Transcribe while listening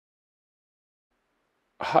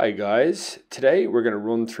Hi guys, today we're going to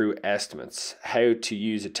run through estimates, how to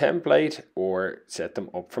use a template or set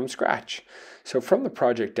them up from scratch. So from the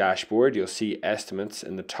project dashboard you'll see estimates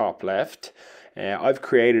in the top left. I've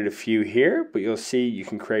created a few here, but you'll see you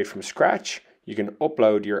can create from scratch, you can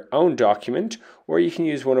upload your own document, or you can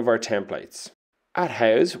use one of our templates. At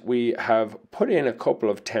Houzz, we have put in a couple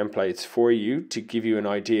of templates for you to give you an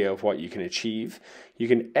idea of what you can achieve. You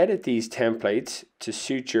can edit these templates to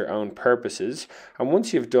suit your own purposes, and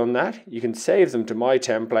once you've done that, you can save them to My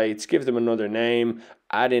Templates, give them another name,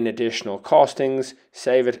 add in additional costings,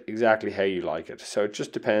 save it exactly how you like it. So it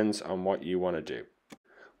just depends on what you want to do.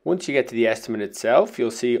 Once you get to the estimate itself,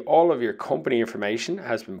 you'll see all of your company information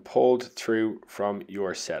has been pulled through from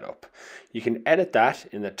your setup. You can edit that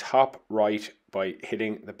in the top right by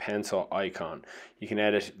hitting the pencil icon. You can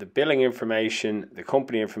edit the billing information, the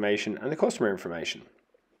company information, and the customer information.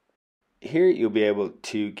 Here you'll be able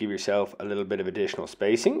to give yourself a little bit of additional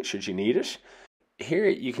spacing should you need it. Here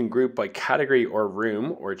you can group by category or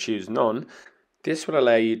room or choose none. This will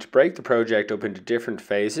allow you to break the project up into different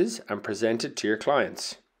phases and present it to your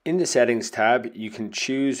clients. In the settings tab, you can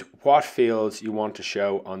choose what fields you want to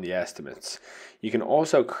show on the estimates. You can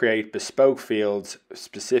also create bespoke fields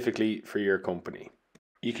specifically for your company.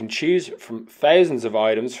 You can choose from thousands of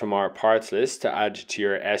items from our parts list to add to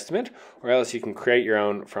your estimate, or else you can create your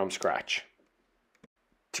own from scratch.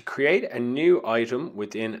 To create a new item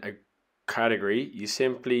within a category, you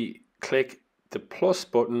simply click the plus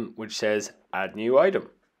button which says Add New Item.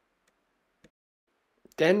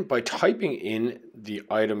 Then by typing in the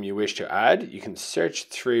item you wish to add, you can search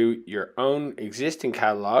through your own existing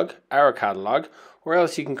catalog, our catalog, or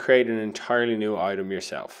else you can create an entirely new item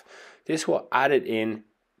yourself. This will add it in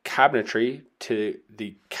cabinetry to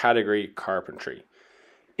the category carpentry.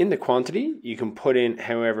 In the quantity, you can put in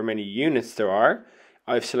however many units there are.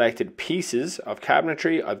 I've selected pieces of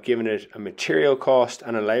cabinetry, I've given it a material cost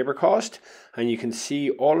and a labor cost, and you can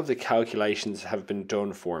see all of the calculations have been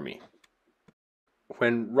done for me.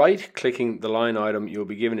 When right-clicking the line item, you'll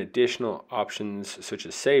be given additional options such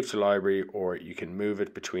as save to library, or you can move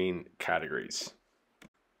it between categories.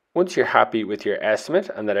 Once you're happy with your estimate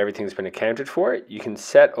and that everything's been accounted for, you can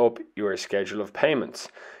set up your schedule of payments.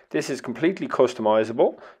 This is completely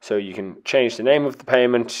customizable, so you can change the name of the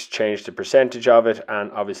payment, change the percentage of it, and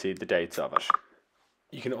obviously the dates of it.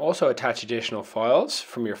 You can also attach additional files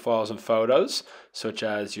from your files and photos, such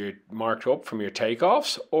as your marked up from your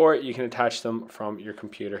takeoffs, or you can attach them from your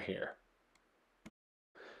computer here.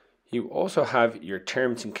 You also have your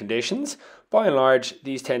terms and conditions. By and large,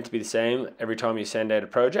 these tend to be the same every time you send out a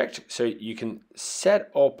project, so you can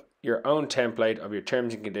set up your own template of your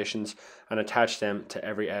terms and conditions and attach them to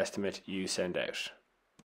every estimate you send out.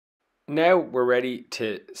 Now we're ready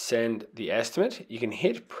to send the estimate. You can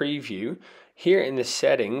hit preview. Here in the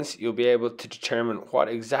settings, you'll be able to determine what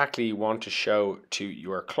exactly you want to show to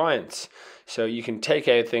your clients. So you can take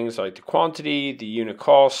out things like the quantity, the unit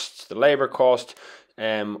cost, the labor cost,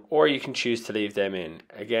 or you can choose to leave them in.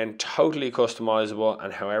 Again, totally customizable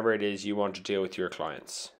and however it is you want to deal with your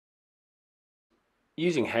clients.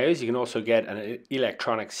 Using Houzz, you can also get an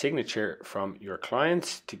electronic signature from your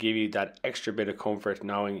clients to give you that extra bit of comfort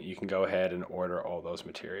knowing you can go ahead and order all those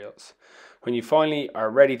materials. When you finally are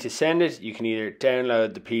ready to send it, you can either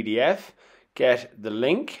download the PDF, get the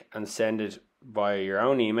link and send it via your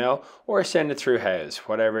own email, or send it through Houzz,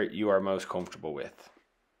 whatever you are most comfortable with.